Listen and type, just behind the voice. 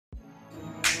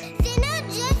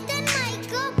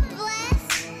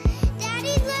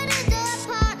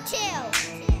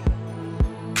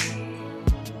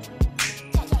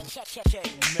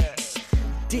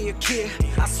care.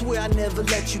 I swear I never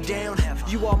let you down.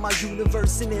 You are my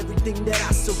universe and everything that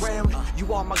I surround.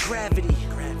 You are my gravity,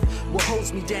 what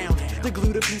holds me down. The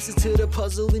glue to pieces to the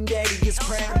puzzle and daddy is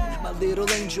proud. My little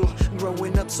angel,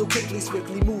 growing up so quickly,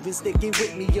 swiftly moving, sticking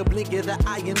with me. A blink of the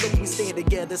eye and look, we stand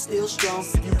together, still strong.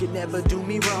 You can never do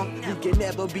me wrong. We can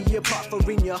never be apart,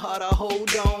 for in your heart I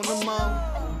hold on.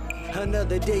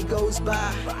 Another day goes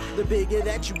by. The bigger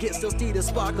that you get, still see the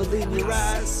sparkle in your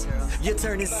eyes. You're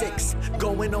turning 6,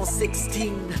 going on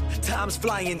 16. Time's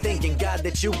flying, thanking God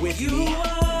that you're with me. You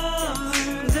are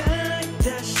the light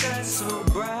that shines so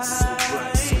bright. So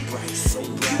bright, so bright, so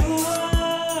bright. You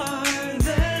are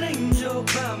that angel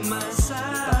by my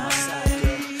side.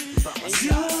 And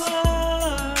you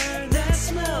are that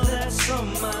smile that's on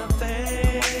my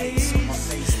face.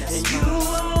 And you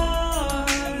are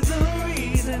the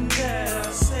reason that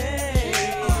I say,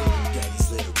 Daddy's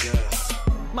little girl.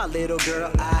 My little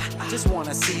girl, I just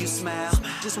wanna see you smile,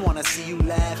 just wanna see you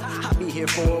laugh. I'll be here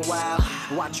for a while,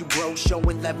 watch you grow,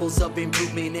 showing levels of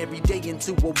improvement every day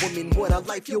into a woman. What a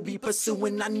life you'll be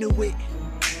pursuing, I knew it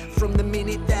from the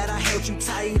minute that I held you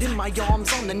tight in my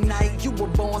arms on the night you were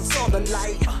born, saw the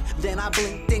light. Then I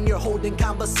blinked and you're holding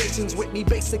conversations with me,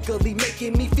 basically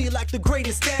making me feel like the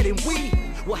greatest dad. And we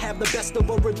will have the best of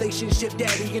a relationship,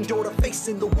 daddy and daughter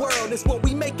facing the world. It's what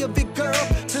we make of it, girl,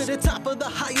 to the top of the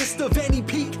highest of any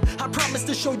peak. I promise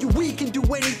to show you we can do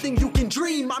anything you can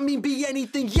dream. I mean be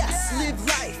anything, yes, live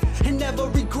life and never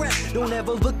regret. Don't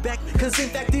ever look back, cause in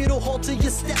fact it'll halter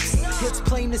your steps. It's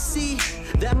plain to see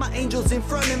that my angel's in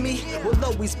front of me will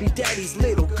always be daddy's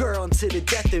little girl until the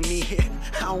death of me.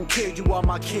 I don't care, you are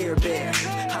my care bear.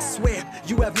 I swear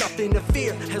you have nothing to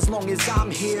fear as long as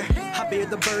I'm here. I bear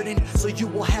the burden so you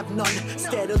will have none.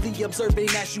 Steadily observing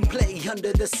as you play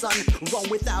under the sun. Wrong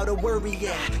without a worry,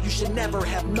 yeah, you should never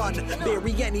have none.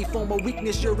 Bury any form of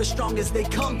weakness, you're as strong as they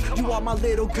come. You are my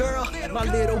little girl, my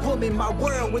little woman, my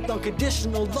world. With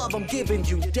unconditional love I'm giving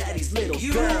you, daddy's little girl.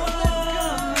 you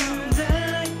are the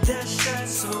light that shines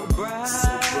so bright. So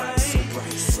bright, so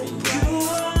bright, so bright. You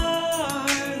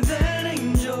are that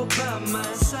angel by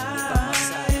my side.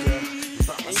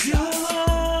 And you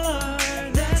are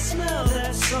that smile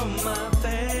that's on my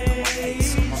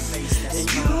face.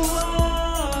 And you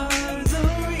are the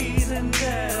reason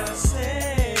that I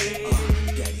say,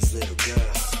 Daddy's little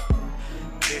girl.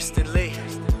 Kiersten Leigh.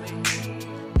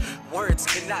 Words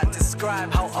cannot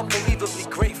describe how unbelievably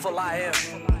grateful I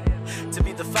am to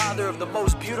be the father of the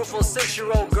most beautiful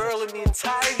 6-year-old girl in the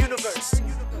entire universe.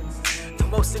 The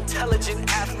most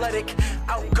intelligent, athletic,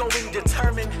 outgoing,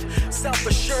 determined,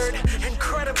 self-assured,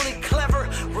 incredibly clever,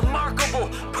 remarkable,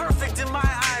 perfect in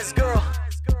my eyes, girl.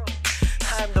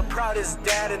 I'm the proudest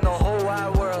dad in the whole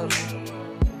wide world.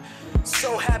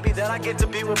 So happy that I get to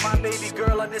be with my baby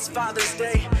girl on this Father's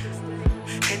Day.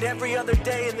 And every other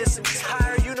day in this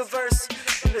entire universe,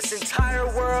 in this entire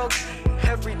world,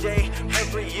 every day,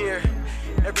 every year,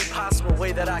 every possible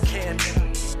way that I can.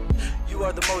 You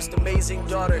are the most amazing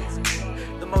daughter,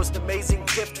 the most amazing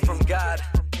gift from God.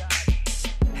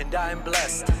 And I am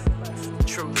blessed,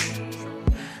 truly.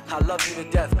 I love you to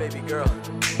death, baby girl.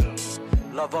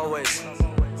 Love always.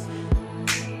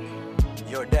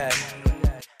 Your dad.